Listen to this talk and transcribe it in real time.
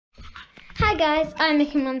guys, I'm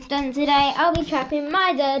Mickey Monster, and today I'll be trapping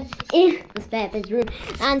my dad in the spare bedroom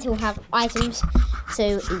and he'll have items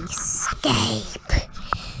to escape.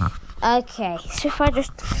 Okay, so if I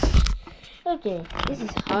just... Okay, this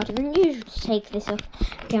is harder than usual to take this off.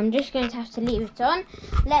 Okay, I'm just going to have to leave it on.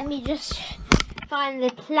 Let me just find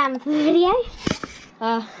the plan for the video.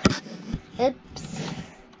 Oops.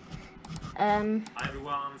 Hi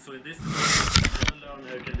everyone, so in this video you'll learn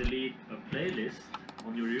how you can delete a playlist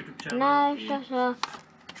on your YouTube channel. No, shut up.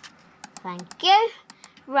 Thank you.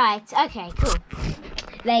 Right, okay, cool.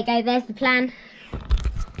 There you go, there's the plan.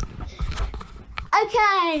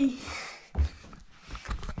 Okay.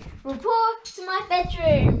 Report to my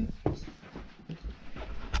bedroom.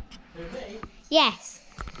 Yes.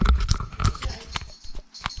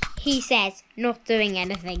 He says, not doing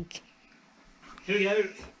anything. Here we go.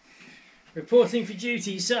 Reporting for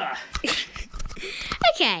duty, sir.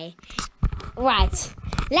 Okay. Right.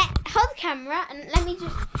 Hold the camera and let me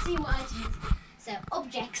just see what I do. So,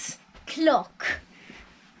 objects, clock.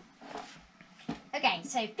 Okay,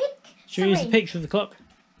 so pick Should we use the picture of the clock?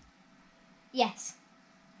 Yes.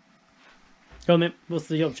 Go on then, what's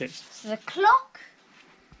the object? So the clock,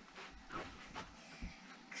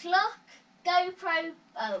 GoPro.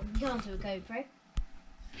 Oh, we can't do a GoPro.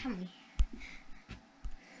 Can we?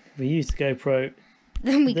 If we use the GoPro,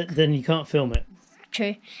 Then then you can't film it.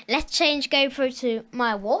 True. Let's change GoPro to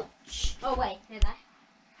my watch. Oh wait, no that.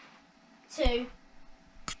 To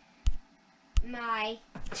my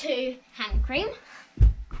hand cream.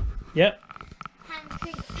 Yep. Hand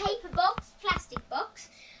cream, paper box, plastic box.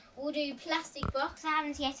 We'll do plastic box. I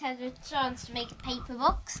haven't yet had a chance to make a paper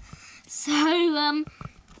box. So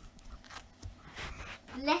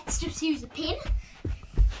let's just use a pin.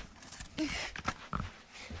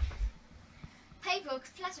 Paper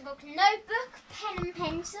box, plastic box, notebook, pen and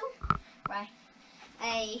pencil. Right.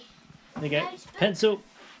 There you go. Notebook. Pencil.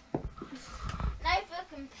 Notebook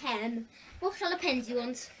and pen. What colour pens do you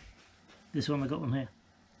want? This one, I got one here.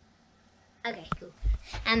 Okay, cool.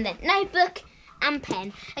 And then notebook and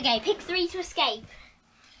pen. Okay, pick 3 to escape.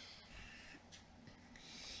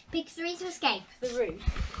 Pick 3 to escape the room.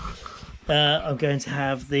 I'm going to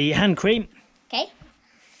have the hand cream, Okay.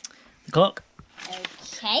 the clock,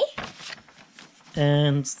 Okay.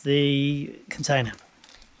 and the container.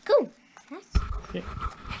 Cool. Yep.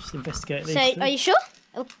 Just investigate these. So, are you sure?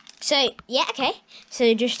 Oh, so, yeah, okay.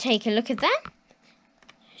 So, just take a look at that.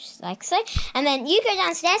 Just like so. And then you go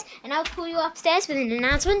downstairs, and I'll call you upstairs with an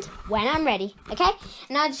announcement when I'm ready, okay?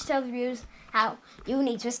 And I'll just tell the viewers how you'll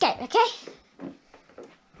need to escape, okay?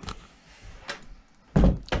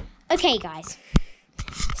 Okay, guys.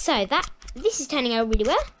 So, this is turning out really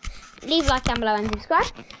well. Leave a like down below and subscribe.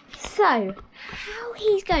 So, how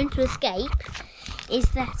he's going to escape is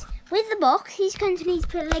that with the box, he's going to need to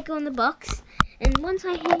put Lego on the box. And once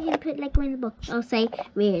I hear him put Lego in the box, I'll say,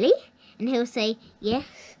 really? And he'll say, yes.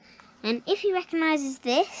 And if he recognises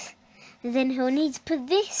this, then he'll need to put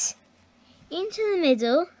this into the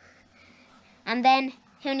middle. And then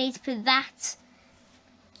he'll need to put that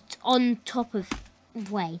on top of...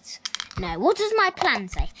 Wait. No, what does my plan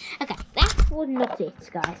say? Okay, that was not it,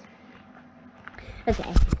 guys.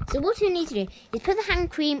 Okay, so what he'll need to do is put the hand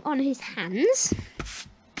cream on his hands.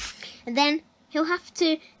 And then he'll have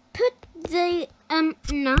to put the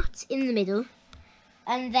nut in the middle.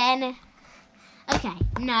 And then... Okay,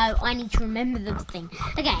 no, I need to remember the thing.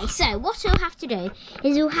 Okay, so what he'll have to do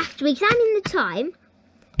is he'll have to examine the time.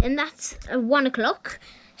 And that's 1 o'clock.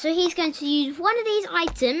 So he's going to use one of these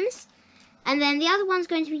items. And then the other one's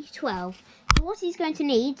going to be 12. So what he's going to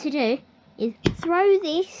need to do is throw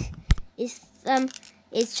this, is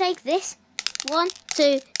shake this. 1,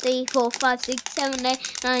 2, 3, 4, 5, 6, 7,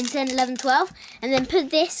 8, 9, 10, 11, 12. And then put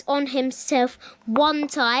this on himself 1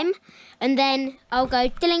 time. And then I'll go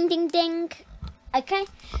ding, ding, ding. Okay?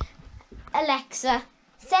 Alexa,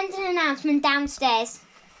 send an announcement downstairs.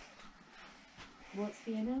 What's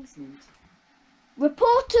the announcement?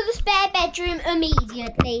 Report to the spare bedroom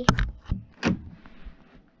immediately.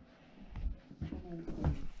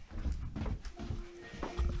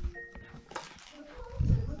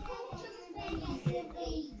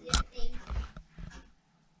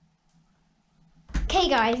 Okay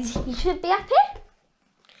guys, you should be up here.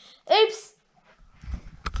 Oops.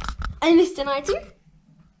 I missed an item.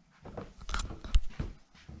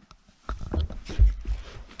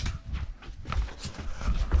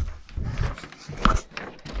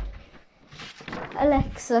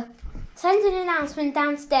 Alexa, send an announcement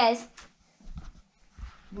downstairs.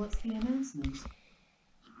 What's the announcement?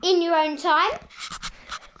 In your own time.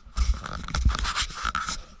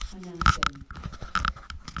 Announcing.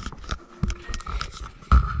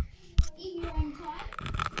 In your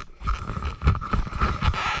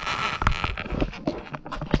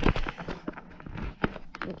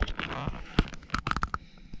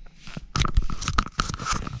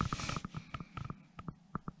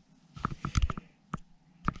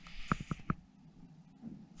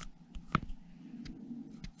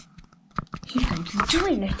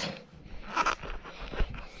toilet.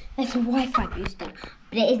 There's a Wi-Fi booster,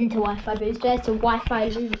 but it isn't a Wi-Fi booster. It's a Wi-Fi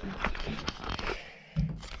loser.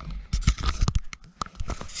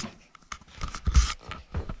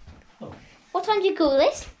 What time do you call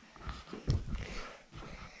this?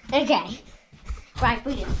 Okay. Right,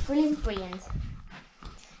 brilliant.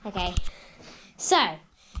 Okay. So,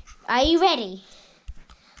 are you ready?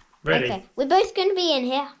 Ready? Okay. We're both going to be in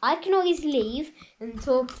here. I can always leave and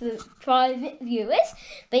talk to the private viewers,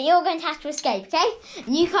 but you're going to have to escape, okay?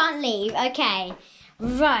 And you can't leave. Okay.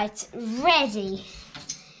 Right. Ready.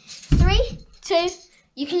 3, 2.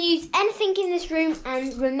 You can use anything in this room,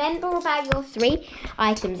 and remember about your 3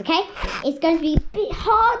 items, okay? It's going to be a bit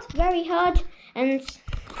hard, very hard, and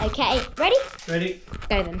okay, ready? Ready?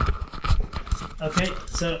 Go then. Okay,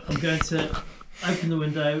 so I'm going to open the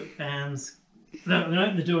window and... No, I'm going to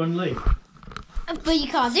open the door and leave. But you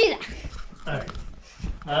can't do that. Alright.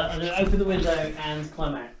 I'm going to open the window and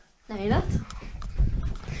climb out. No, you're not.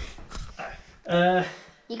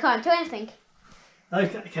 You can't do anything.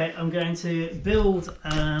 Okay, I'm going to build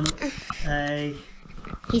a...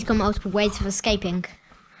 He's got multiple ways of escaping.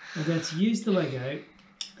 I'm going to use the Lego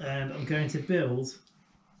and I'm going to build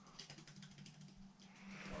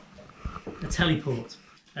a teleport.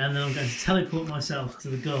 And then I'm going to teleport myself to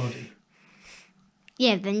the garden.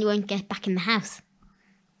 Yeah, then you won't get back in the house.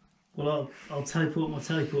 Well, I'll teleport my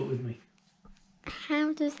teleport with me.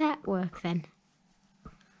 How does that work then?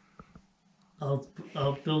 I'll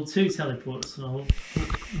build 2 teleports and I'll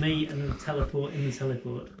put me and the teleport in the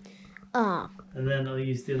teleport. Ah. And then I'll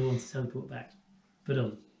use the other one to teleport back. But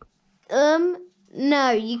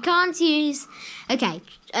No, you can't use... Okay,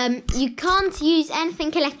 you can't use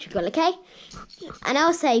anything electrical, okay? And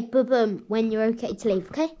I'll say boom when you're okay to leave,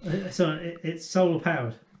 okay? so it's solar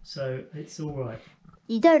powered, so it's all right.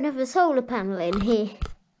 You don't have a solar panel in here.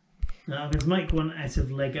 Now I'm going to make one out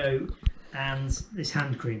of Lego and this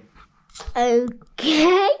hand cream.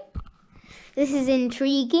 Okay. This is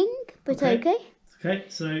intriguing, but okay. Okay,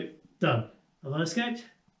 so done. Have I escaped?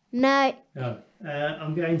 No. No.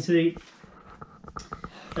 I'm going to...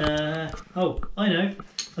 oh, I know.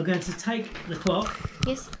 I'm going to take the clock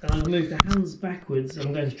Yes. and I'll move the hands backwards.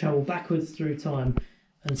 I'm going to travel backwards through time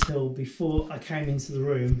until before I came into the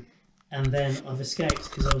room, and then I've escaped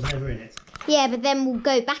because I was never in it. Yeah, but then we'll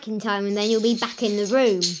go back in time and then you'll be back in the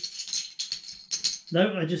room.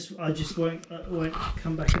 No, I just won't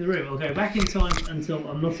come back in the room. I'll go back in time until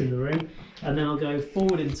I'm not in the room, and then I'll go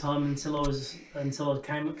forward in time until I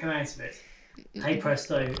came out of it. Hey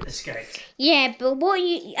presto, escaped. Yeah, but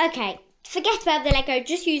okay, forget about the Lego,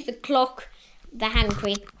 just use the clock, the hand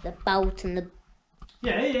cream, the bolt and the...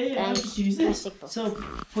 Yeah, I'll just use this. So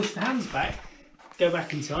push the hands back, go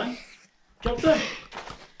back in time, job done.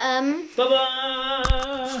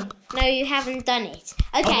 Bye-bye! No, you haven't done it.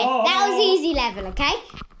 Okay, that was easy level, okay?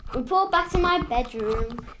 Report back to my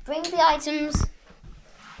bedroom, bring the items.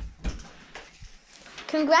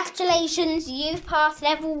 Congratulations, you've passed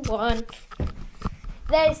level 1.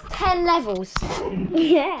 There's 10 levels.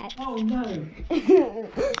 Yeah. Oh no.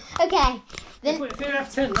 Okay. Then, If we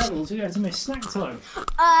have 10 levels, we're going to miss snack time.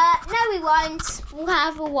 no we won't. We'll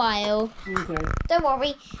have a while. Okay. Don't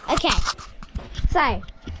worry. Okay. So,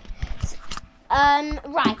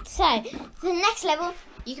 right. So, the next level,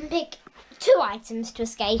 you can pick 2 items to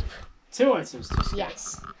escape. 2 items to escape.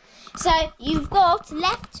 Yes. So, you've got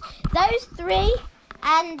left those 3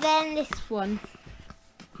 and then this one.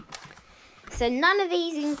 So, none of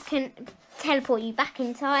these can teleport you back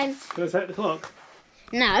in time. Can I take the clock?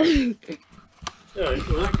 No. No, in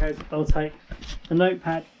that case, I'll take a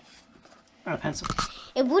notepad and a pencil.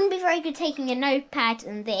 It wouldn't be very good taking a notepad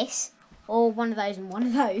and this, or one of those and one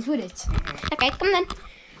of those, would it? Okay, come then.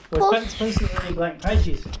 Well, it's pencil and any blank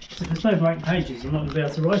pages. So if there's no blank pages, I'm not going to be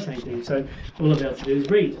able to write anything. So all I'll be able to do is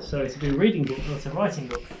read. So it's a good reading book, not a writing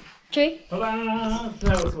book. True. Ta-da! Now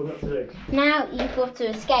what's what I've got to do? Now you've got to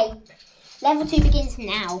escape. Level 2 begins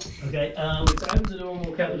now. Okay, we've got to open the door and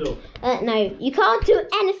walk out the door. No, you can't do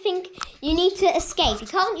anything. You need to escape. You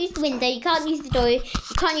can't use the window. You can't use the door. You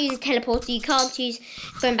can't use the teleporter. You can't use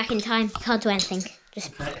going back in time. You can't do anything.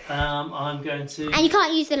 Just. Okay, I'm going to... And you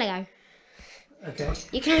can't use the Lego. Okay.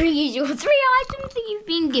 You can only use your 3 items that you've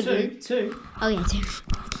been given. Two. Oh yeah, 2.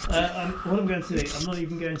 What I'm going to do, I'm not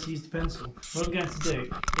even going to use the pencil. What I'm going to do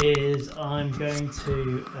is I'm going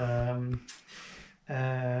to...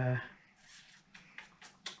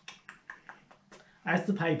 as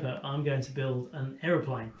the paper, I'm going to build an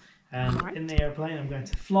aeroplane. And in the aeroplane, I'm going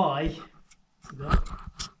to fly.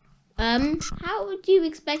 How would you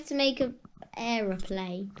expect to make an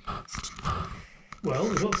aeroplane? Well,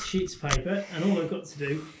 we've got sheets of paper, and all I've got to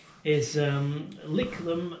do is lick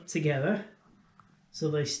them together so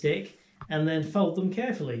they stick, and then fold them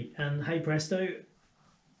carefully. And hey presto,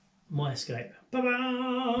 my escape.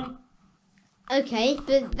 Ba-ba! Okay,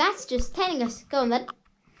 but that's just telling us. Go on then.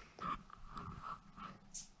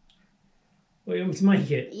 What, you want me to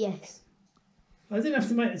make it? Yes. I didn't have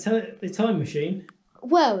to make the time machine.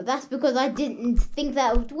 Well, that's because I didn't think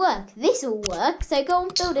that would work. This will work, so go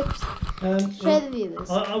and build it. Show the viewers.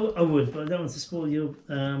 I would, but I don't want to spoil your.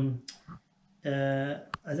 I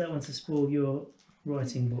don't want to spoil your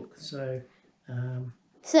writing book. So.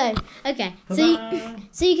 Okay. So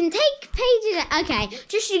you can take pages. Okay,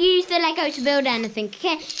 just use the Lego to build anything.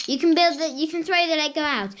 Okay, you can build the. You can throw the Lego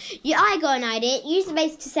out. I got an idea. Use the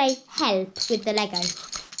base to say help with the Lego.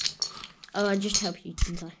 Oh, I'll just help you,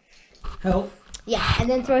 didn't I? Help. Yeah, and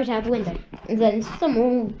then throw it out the window. And then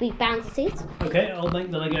someone will be bound to see it. Okay, I'll make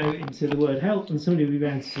the Lego into the word help, and somebody will be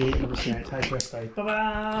bound to see it and say it. Hey presto.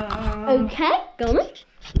 Bye-bye. Okay, go on. Okay,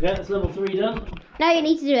 that's level 3 done. Now you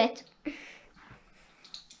need to do it.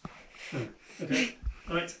 Okay.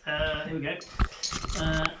 Alright, here we go.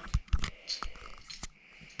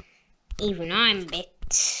 Even I'm a bit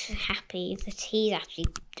happy that he's actually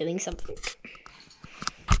doing something.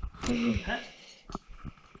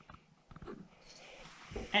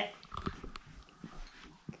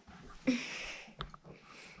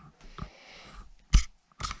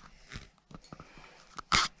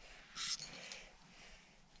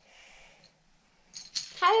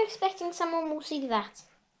 How are you expecting someone will see that?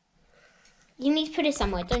 You need to put it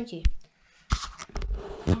somewhere, don't you?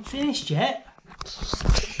 Not finished yet.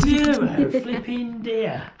 Zero flipping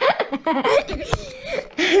dear.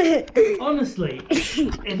 Honestly,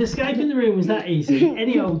 if escaping the room was that easy,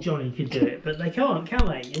 any old Johnny could do it, but they can't, can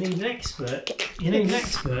they? You need an expert. You need an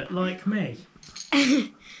expert like me.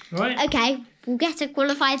 Right? Okay, we'll get a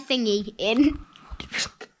qualified thingy in.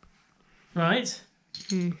 Right.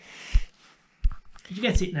 Did you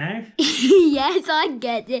get it now? Yes, I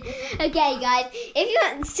get it. Okay, guys, if you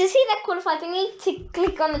want to see that qualified thingy, to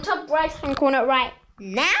click on the top right hand corner right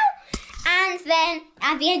now. And then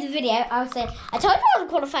at the end of the video, I'll say, I told you I was a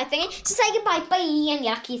qualified thingy, so say goodbye, bye, and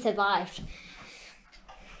you're lucky you survived.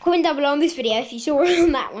 Comment down below on this video if you saw it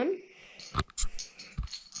on that one.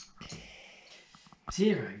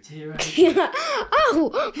 Zero.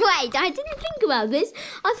 Oh, wait, I didn't think about this.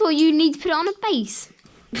 I thought you need to put it on a base.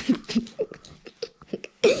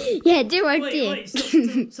 Yeah, do I do? Wait,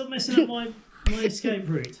 stop messing up my escape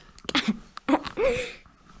route.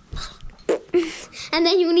 And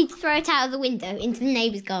then you'll need to throw it out of the window into the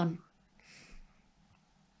neighbour's garden.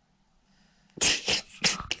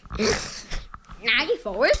 Now you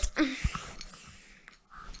for it.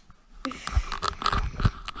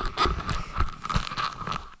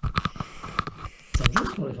 So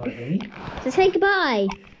just qualified thingy. So say goodbye.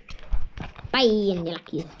 Bye, and you're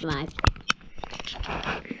lucky you survived.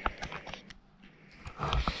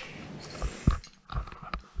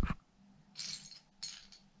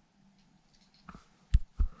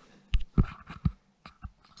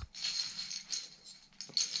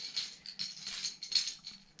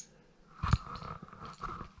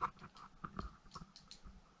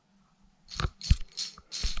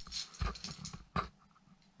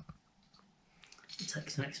 It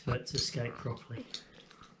takes an expert to escape properly.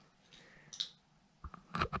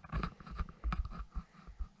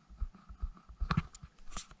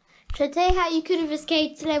 Should I tell you how you could have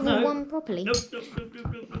escaped level No. 1 properly? Nope.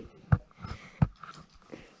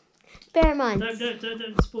 Bear in mind,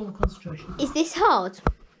 Don't spoil the concentration. is this hard?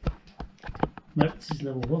 Nope, this is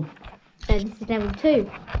level 1. No, this is level 2.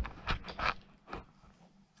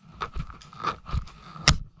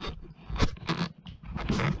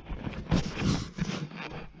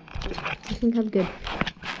 I think I'm good.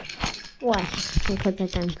 Why? Because I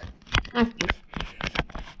don't. After.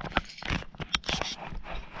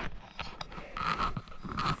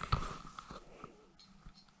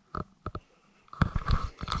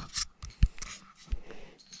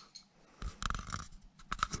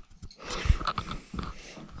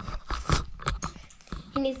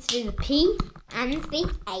 He needs to do the P and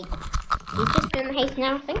the A. He's just doing the H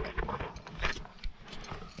now, I think.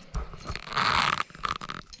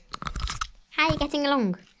 How are you getting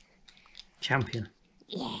along? Champion.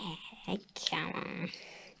 Yeah, come on.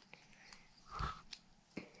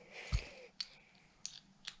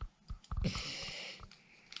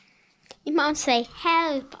 You might say,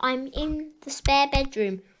 help, I'm in the spare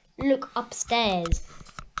bedroom. Look upstairs.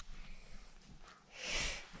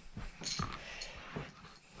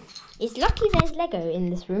 It's lucky there's Lego in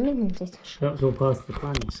this room, isn't it? That was all part of the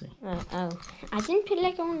plan, you see. Oh. I didn't put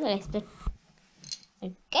Lego on the list, but...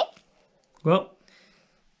 Okay. Well,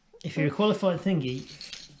 If you're a qualified thingy,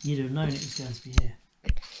 you'd have known it was going to be here.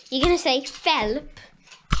 You're going to say Phelp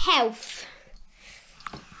Health.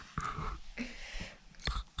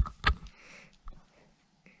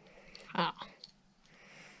 Oh.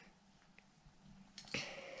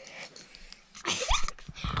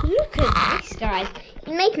 Look at this, guys.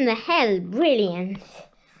 You're making the hell brilliant.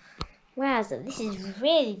 Wow, so this is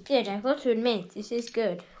really good. I've got to admit, this is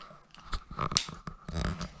good.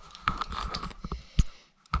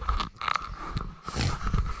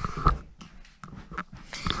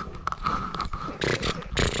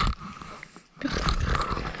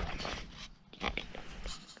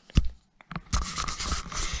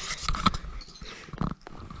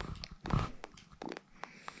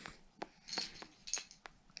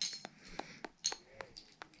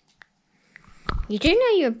 You do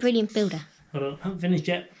know you're a brilliant builder. Hold on, I haven't finished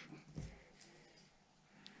yet.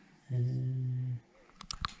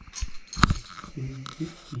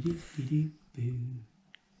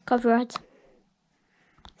 Copyright.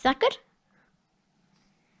 Is that good?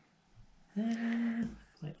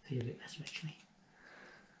 Might feel a bit better actually.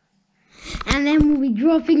 And then we'll be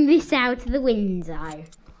dropping this out of the window.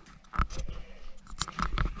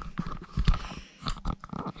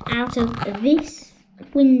 Out of this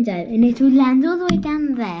window, and it will land all the way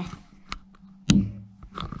down there.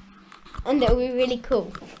 And it'll be really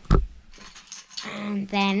cool. And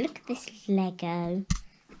then look at this Lego.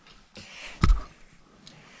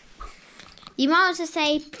 You might also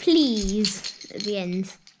say please at the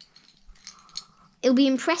end. It'll be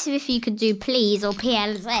impressive if you could do please or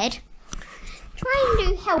PLZ. Try and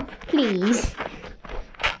do help please.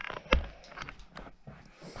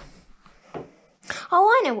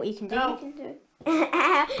 Oh, I know what you can do. No. You can do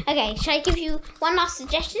okay, shall I give you one last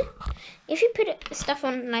suggestion? If you put stuff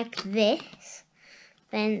on like this,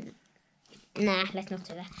 then nah, let's not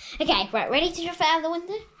do that. Okay, right, ready to drop it out of the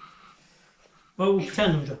window? Well, we'll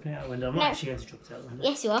pretend I'm dropping it out the window. I'm not No. actually going to drop it out the window.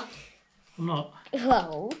 Yes, you are. I'm not.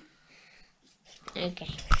 Whoa. Okay.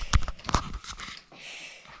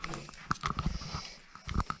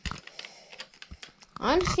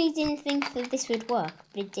 I honestly didn't think that this would work,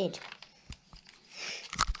 but it did.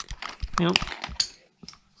 Yep.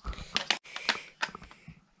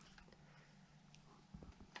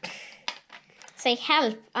 Say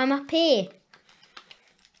help, I'm up here.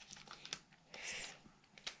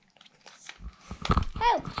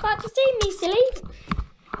 Help, can't you see me, silly?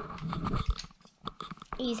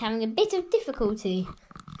 He's having a bit of difficulty.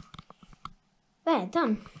 There,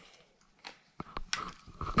 done.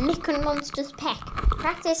 Nick and Monster's Peck.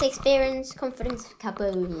 Practice, experience, confidence,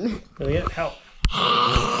 kaboom. There we go. Help.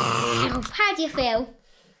 Help, how do you feel?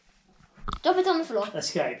 Drop it on the floor.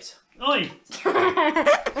 Escaped. Oi!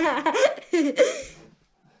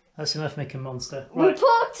 That's enough making monster. Right.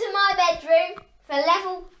 Report to my bedroom for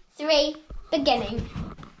level 3 beginning.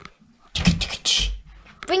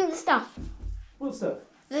 Bring the stuff. What stuff?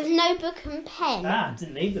 The notebook and pen. Ah,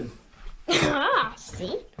 didn't need them. Ah,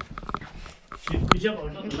 see? Good job,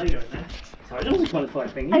 I've got the Lego in there. Sorry, that was a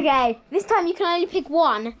qualified thing. Okay, this time you can only pick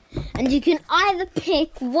one, and you can either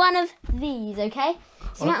pick one of these, okay?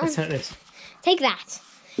 So that Let's one, take this. take that.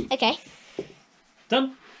 Okay,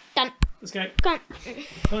 Done? done. Let's go. Come on.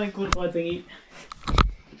 Fine, qualified thingy.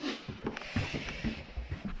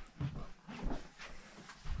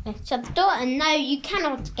 Let's shut the door, and no, you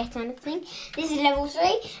cannot get anything. This is level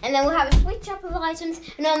 3, and then we'll have a switch up of items,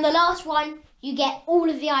 and on the last one, you get all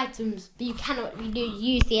of the items, but you cannot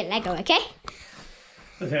use the Lego, okay?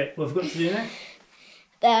 Okay, what have we got to do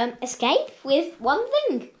now? Escape with one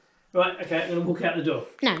thing. Right, okay, I'm going to walk out the door.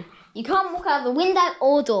 No, you can't walk out the window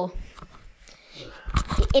or door.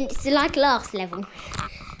 It's like last level.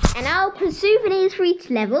 And I'll put souvenirs for each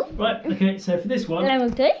level. Right, okay, so for this one,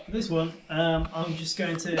 Level 2. I'm just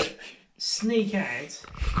going to sneak out.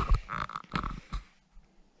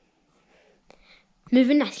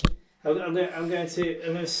 Moving nicely. I'm going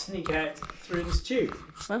to sneak out through this tube.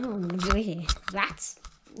 Oh, that's...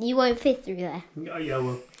 You won't fit through there. Oh, yeah,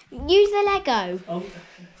 well. Use the Lego. Oh,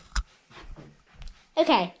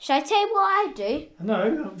 Okay, shall I tell you what I do? no, I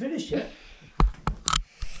haven't finished yet.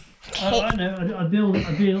 I know. I build a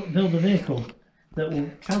vehicle that will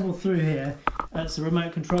travel through here. That's a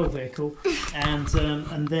remote control vehicle, and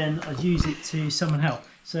then I use it to summon help.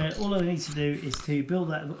 So all I need to do is to build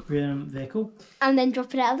that vehicle, And then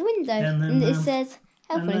drop it out of the window. And then, And it says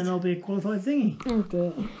help and on then it. I'll be a qualified thingy. Oh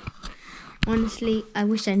dear. Honestly, I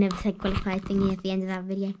wish I never said qualified thingy at the end of that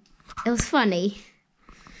video. It was funny.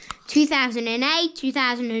 2008,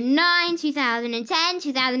 2009, 2010,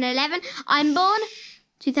 2011. I'm born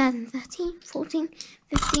 2013, 14,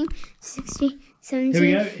 15, 16, 17, Here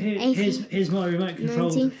we go. 18, Here's my remote control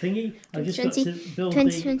 19, thingy. I've just 20, got to build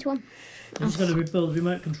 2021. I've just got to build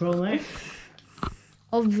remote control now.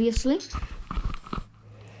 Obviously.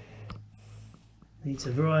 Needs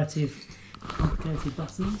a variety of complicated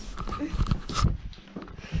buttons.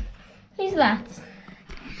 Who's that?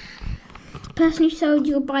 The person who sold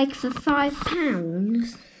your bike for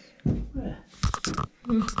 £5? Where?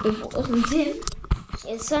 It wasn't him.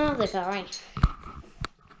 It's some other guy.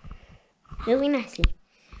 Really nicely.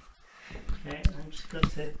 Okay, I've just got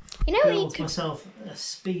to You know what you build could... myself a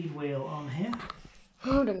speed wheel on here.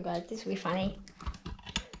 Hold on, guys. This will be funny.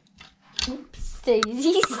 Oops,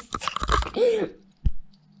 daisies.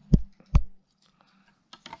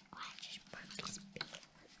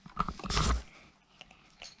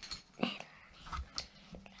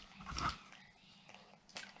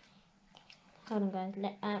 Hold on, guys.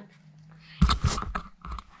 There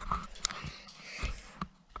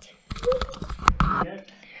we go.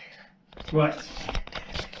 Right.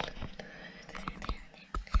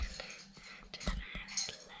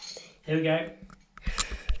 Here we go.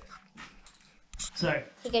 So,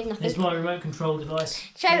 He goes nothing. here's my remote control device.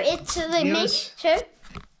 Show it to the me. Viewers. Show.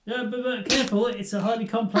 No, but careful, it's a highly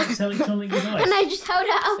complex electronic device. And I just hold it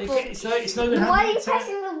up. It's no good Why are having you it to-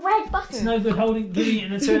 pressing the red It's button? no good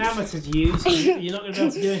giving it to an amateur to use. You're not going to be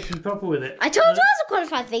able to do anything proper with it. I told you I was a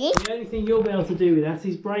qualified thingy. The only thing you'll be able to do with that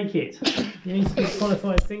is break it. You need to be a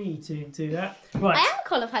qualified thingy to do that. I Right, am a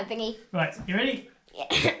qualified thingy. right, you ready?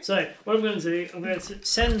 Yeah. So, what I'm going to do, I'm going to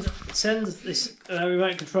send this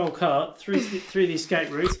remote control cart through the escape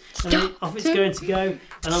route, and then off it's going to go,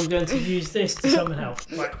 and I'm going to use this to summon help.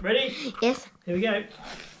 Right, ready? Yes. Here we go.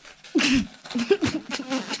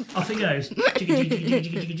 Off it goes. Right,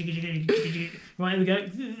 here we go.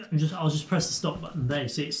 I'll just press the stop button there. You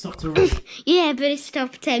see, it stopped already. Yeah, but it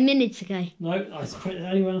stopped 10 minutes ago. No,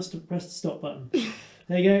 anyone else to press the stop button.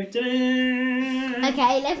 There you go. Ta-da!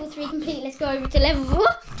 Okay, level 3 complete. Let's go over to level 4.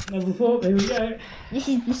 Level 4. Here we go. This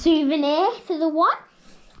is the souvenir for the one.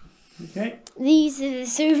 Okay. These are the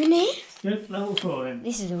souvenirs. Good. Level 4 then.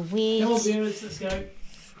 This is a weird... Come on, viewers. Let's go.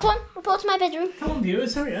 Come on, report to my bedroom. Come on,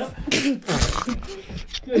 viewers. Hurry up. Good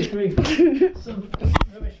grief. Some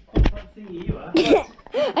rubbish qualified thingy you are. Right.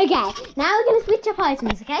 Okay, now we're going to switch up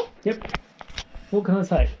items, okay? Yep. What can I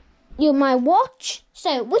take? You're my watch.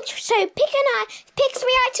 So pick 3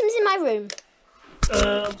 items in my room.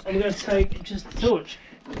 I'm going to take just the torch.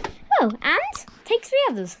 Oh, and take 3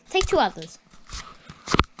 others. Take 2 others.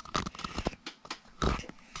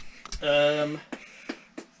 I've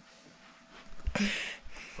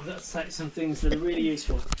got to take some things that are really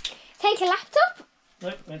useful. Take a laptop.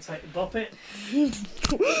 Nope, I'm going to take the bop it.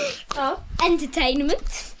 Oh,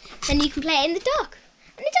 entertainment. Then you can play it in the dark.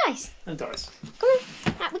 And the dice. And dice. Come on,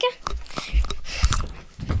 out we go.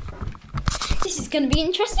 This is going to be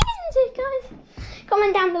interesting, isn't it, guys?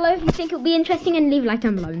 Comment down below if you think it'll be interesting and leave a like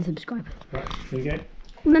down below and subscribe. Right, here we go.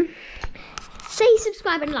 Come on. Say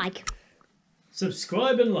subscribe and like.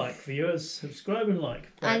 Subscribe and like, viewers. Subscribe and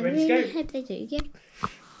like. Right, I ready to really go? hope they do, yeah.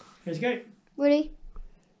 Ready to go? Ready?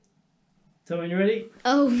 Tell me when you're ready.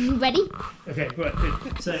 Oh, ready? Okay, right,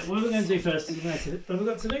 good. So, what are we going to do first? What have we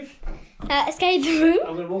got to do? Escape the room.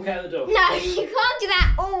 I'm going to walk out the door. No, you can't do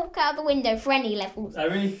that. Or walk out the window for any levels. Oh,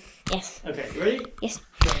 really? Yes. Okay, you ready? Yes.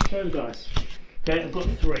 Right, throw the dice. Okay, I've got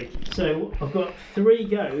 3. So, I've got 3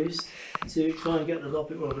 goes to try and get the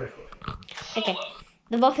Loppet World Record. Okay.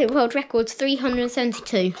 The Muppet World Record's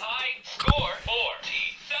 372. High score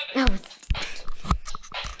 47. Oh,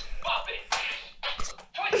 Bop it.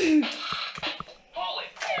 Twist. Pull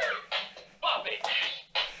it. Bop it.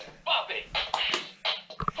 Bop it.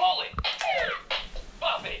 Pull it.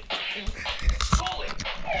 Bop it. Pull it.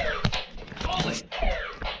 Pull it.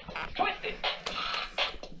 Twist it.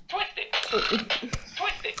 Twist it.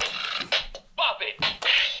 Twist it. Bop it.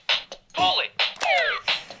 Pull it.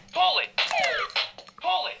 Pull it.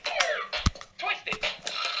 Pull it. Twist it.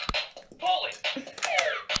 Pull it.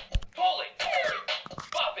 Pull it.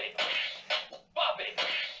 Bop it. Bop it.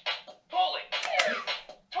 Pull it.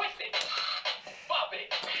 Twist it. Bop it.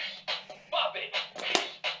 Bop it.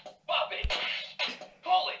 Bop it.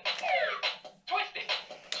 Pull it. Twist it.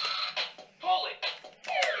 Pull it.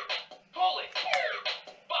 Pull it.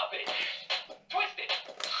 Bop it. Twist it.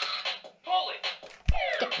 Pull it.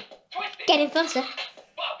 Twist it. getting faster.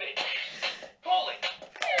 Bop it. Pull it.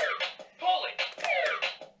 Pull it.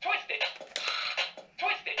 Twist it.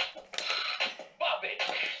 Twist it. Bop it.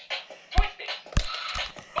 Twist it.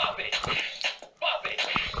 Bop it. Bop it.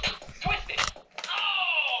 Twist it.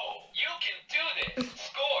 Oh! You can do this.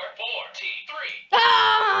 Score 43.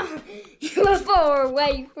 Ah! You were 4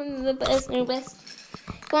 away from the personal best.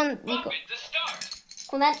 Go on, you Bop got. it to start.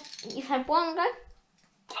 Go on then. You've had one go.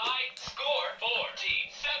 High score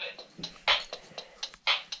 47.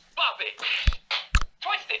 Bop it.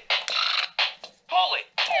 Twist it. Pull it.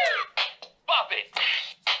 Bop it.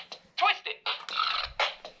 Twist it.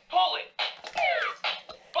 Pull it.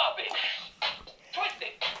 Bop it. Twist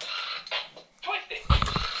it. Twist it.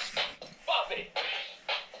 Bop it.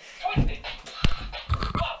 Twist it.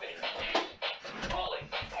 Bop it. Pull it.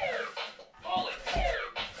 Pull it.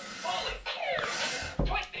 Pull it.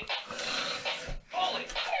 Twist it. Pull it.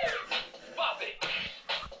 Bop it.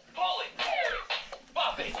 Pull it.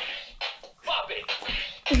 Bop it. Bop it.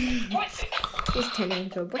 Twist it. This is turning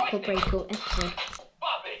into a record breaker episode.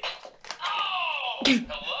 Bop it. Oh! Hello.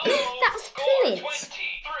 That's Score pull it. 23.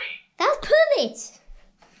 That's pull it.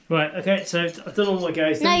 Right, okay, so I've done all my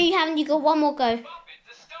goes No, then. you haven't. You got one more go. Bop it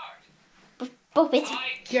to start. Bop it.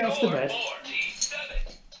 High Get off the score bed. 47.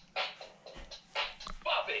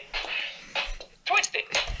 Bop it. Twist it.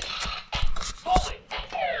 Pull it.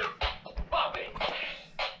 Bop it.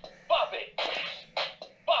 Bop it.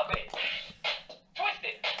 Bop it. Twist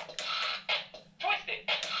it. Twist it.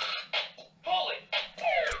 Pull it.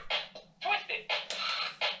 Twist it.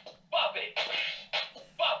 Bop it.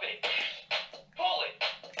 Bop it. Pull it.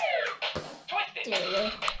 Twist it.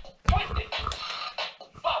 Twist it.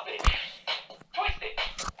 Bop it. Twist it.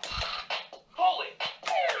 Pull it.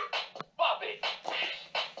 Bop it.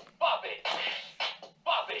 Bop it.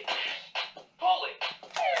 Bop it. Pull it.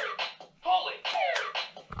 Pull it.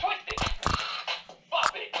 Twist it.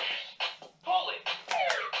 Bop it. Pull it.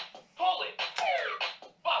 Pull it.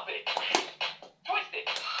 Bop it. Twist it.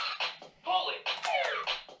 Pull it.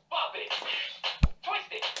 Bop it.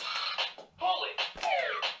 Twist it. Pull it.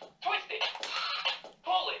 Twist it.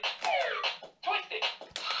 Pull it. Twist it.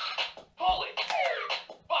 Pull it.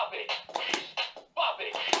 Bop it. Bop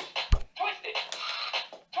it. Twist it.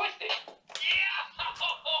 Twist it. Yeah!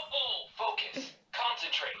 Focus.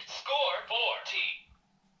 Concentrate. Score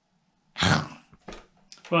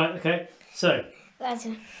 40. Right, okay, so That's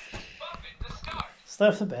it. Bop it to start. stay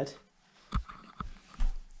off the bed.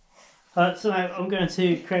 So now I'm going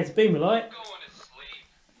to create a beam of light. Going to sleep.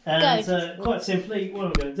 And Go. quite simply, what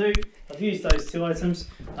I'm going to do, I've used those two items,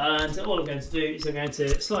 and all I'm going to do is I'm going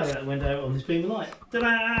to slide out the window on this beam of light. Ta-da!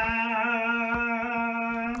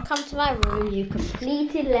 Come to my room. You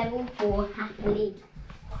completed level 4 happily.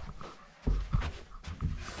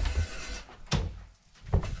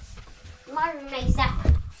 My room makes that.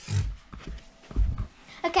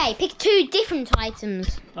 Okay, pick 2 different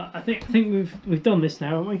items. I think we've done this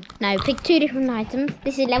now, haven't we? No, pick 2 different items.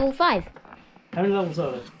 This is level 5. How many levels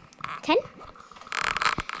are there? 10.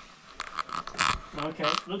 Okay,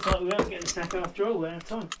 looks like we won't get the snack after all. We're out of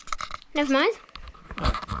time. Never mind.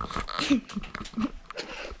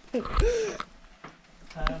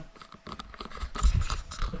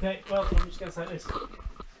 Okay, well, I'm just going to take this.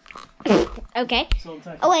 Okay. That's all I'm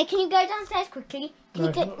taking. Oh wait, can you go downstairs quickly? Can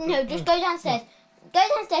you No, just go downstairs. Go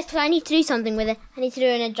downstairs because I need to do something with it. I need to do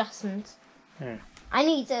an adjustment. Yeah. I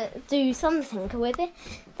need to do something with it.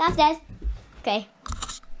 Downstairs. Okay.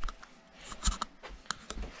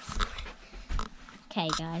 Okay,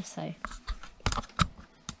 guys, so.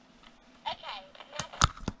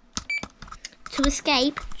 To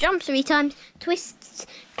escape, jump 3 times, twist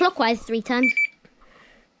clockwise 3 times.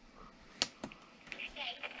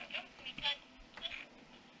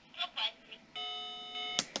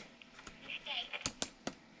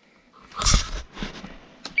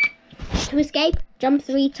 To escape, jump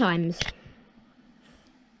 3 times.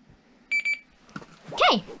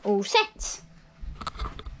 Okay, all set.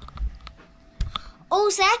 All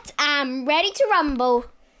set, I'm ready to rumble.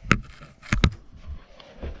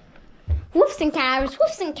 Woofs and carrots,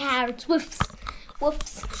 woofs and carrots, woofs,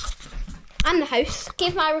 woofs. I'm the host.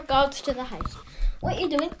 Give my regards to the host. What are you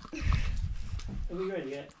doing? Are we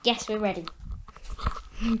ready yet? Yes, we're ready.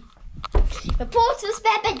 Report to the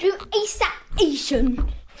spare bedroom ASAP Asian.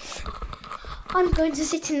 I'm going to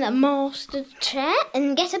sit in the master chair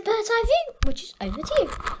and get a bird's eye view, which is over to you.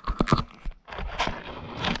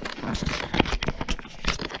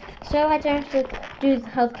 So I don't have to do the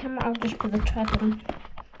whole camera, I'll just put the tripod on.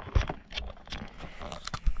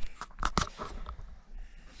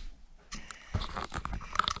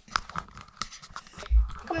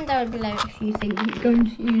 Comment down below if you think you're going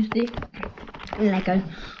to use the Lego.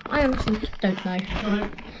 I honestly don't know.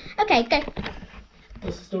 Alright, Okay, go.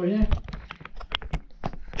 what's the story now?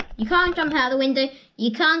 You can't jump out the window,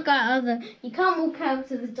 you can't go out you can't walk out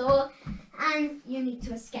to the door, and you need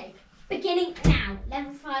to escape. Beginning now,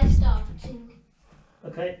 level 5 starting.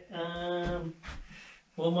 Okay,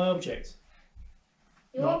 what are my objects?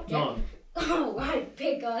 Your Not object. on. Oh, right,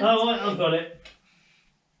 big on. Oh, right, I've got it.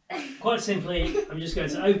 Quite simply, I'm just going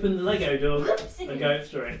to open the Lego door and go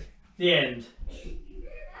through it. The end.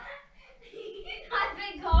 Right,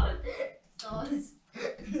 big on. Sauce.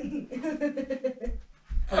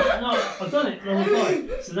 I've done it. Level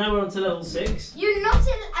 5. So now we're on to level 6. You're not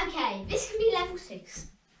in. Okay, this can be level 6.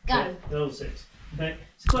 Go. Yeah, level 6. Okay,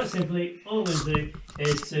 so quite simply, all I'm going to do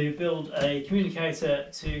is to build a communicator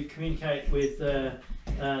to communicate with the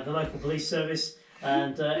local police service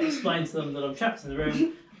and explain to them that I'm trapped in the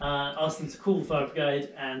room, ask them to call the fire brigade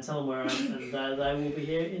and tell them where I am, and they will be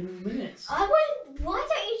here in minutes. I won't. Why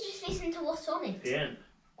don't you just listen to what's on it? The end.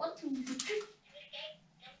 What?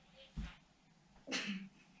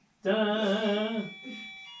 Da! No,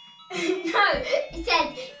 it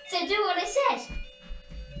said. So do what it said.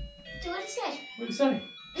 Do what it said. What do you say?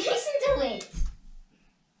 Listen to it.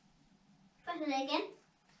 Press it again.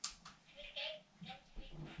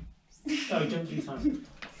 Oh, jump 2 times.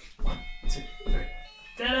 1, 2, 3.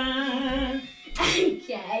 Ta-da!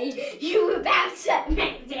 Okay, you were about to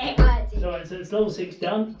make it. Right. So it's level 6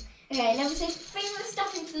 done. Okay, level 6. Bring the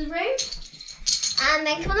stuff into the room. And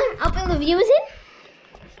then come on, I'll bring the viewers in.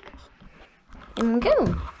 And we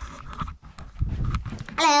go.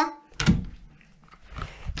 Hello.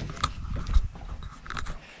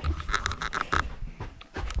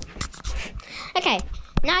 Okay,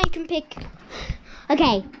 now you can pick.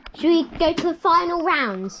 Okay, should we go to the final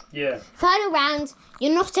rounds? Yeah. Final round,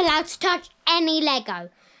 you're not allowed to touch any Lego.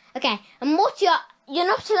 Okay, and what you're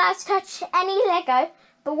not allowed to touch any Lego,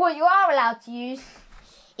 but what you are allowed to use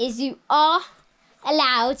is you are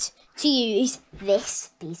allowed to use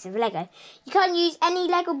this piece of Lego. You can't use any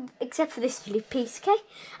Lego except for this piece, okay?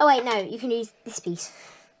 Oh wait, no, you can use this piece.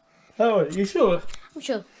 Oh, you sure? I'm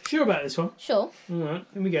sure. Sure about this one? Sure. Alright,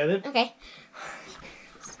 here we go then. Okay.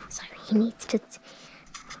 So he needs to.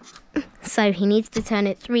 So he needs to turn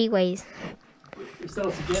it 3 ways. We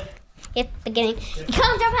started yet? Yep, beginning. You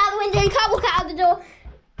can't jump out the window. You can't walk out the door.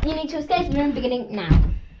 You need to escape the room. Beginning now.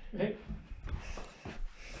 Okay.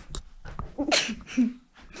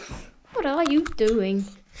 What are you doing?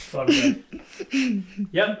 Right, okay.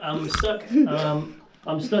 Yep, I'm stuck.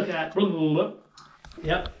 I'm stuck at blah, blah, blah, blah.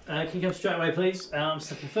 Yep, can you come straight away, please? I'm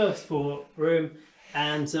stuck in the first floor room,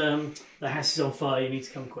 and the house is on fire. You need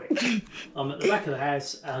to come quick. I'm at the back of the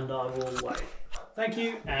house, and I will wait. Thank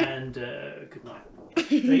you, and good night.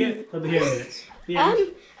 There you go. I'll be here in minutes. The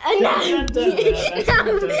end. No. No.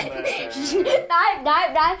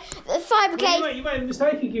 The fire brigade. Well, you made a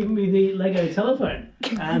mistake in giving me the Lego telephone,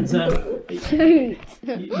 and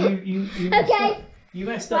Okay. you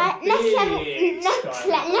messed up. Right, next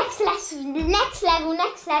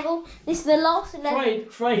level. This is the last level.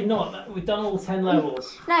 Afraid not. We've done all 10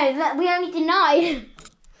 levels. No, we only did 9.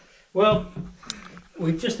 Well,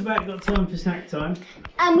 we've just about got time for snack time.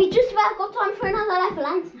 And we just about got time for another level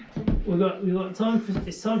and snack time. We've got time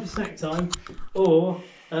for snack time, or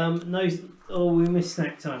or we miss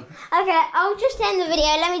snack time. Okay, I'll just end the video.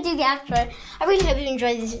 Let me do the outro. I really hope you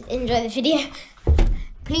enjoy the video.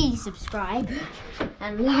 Please subscribe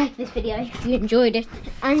and like this video if you enjoyed it.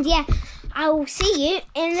 And yeah, I will see you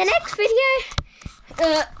in the next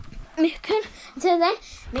video. Until then,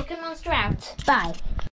 Mick and Monster out. Bye.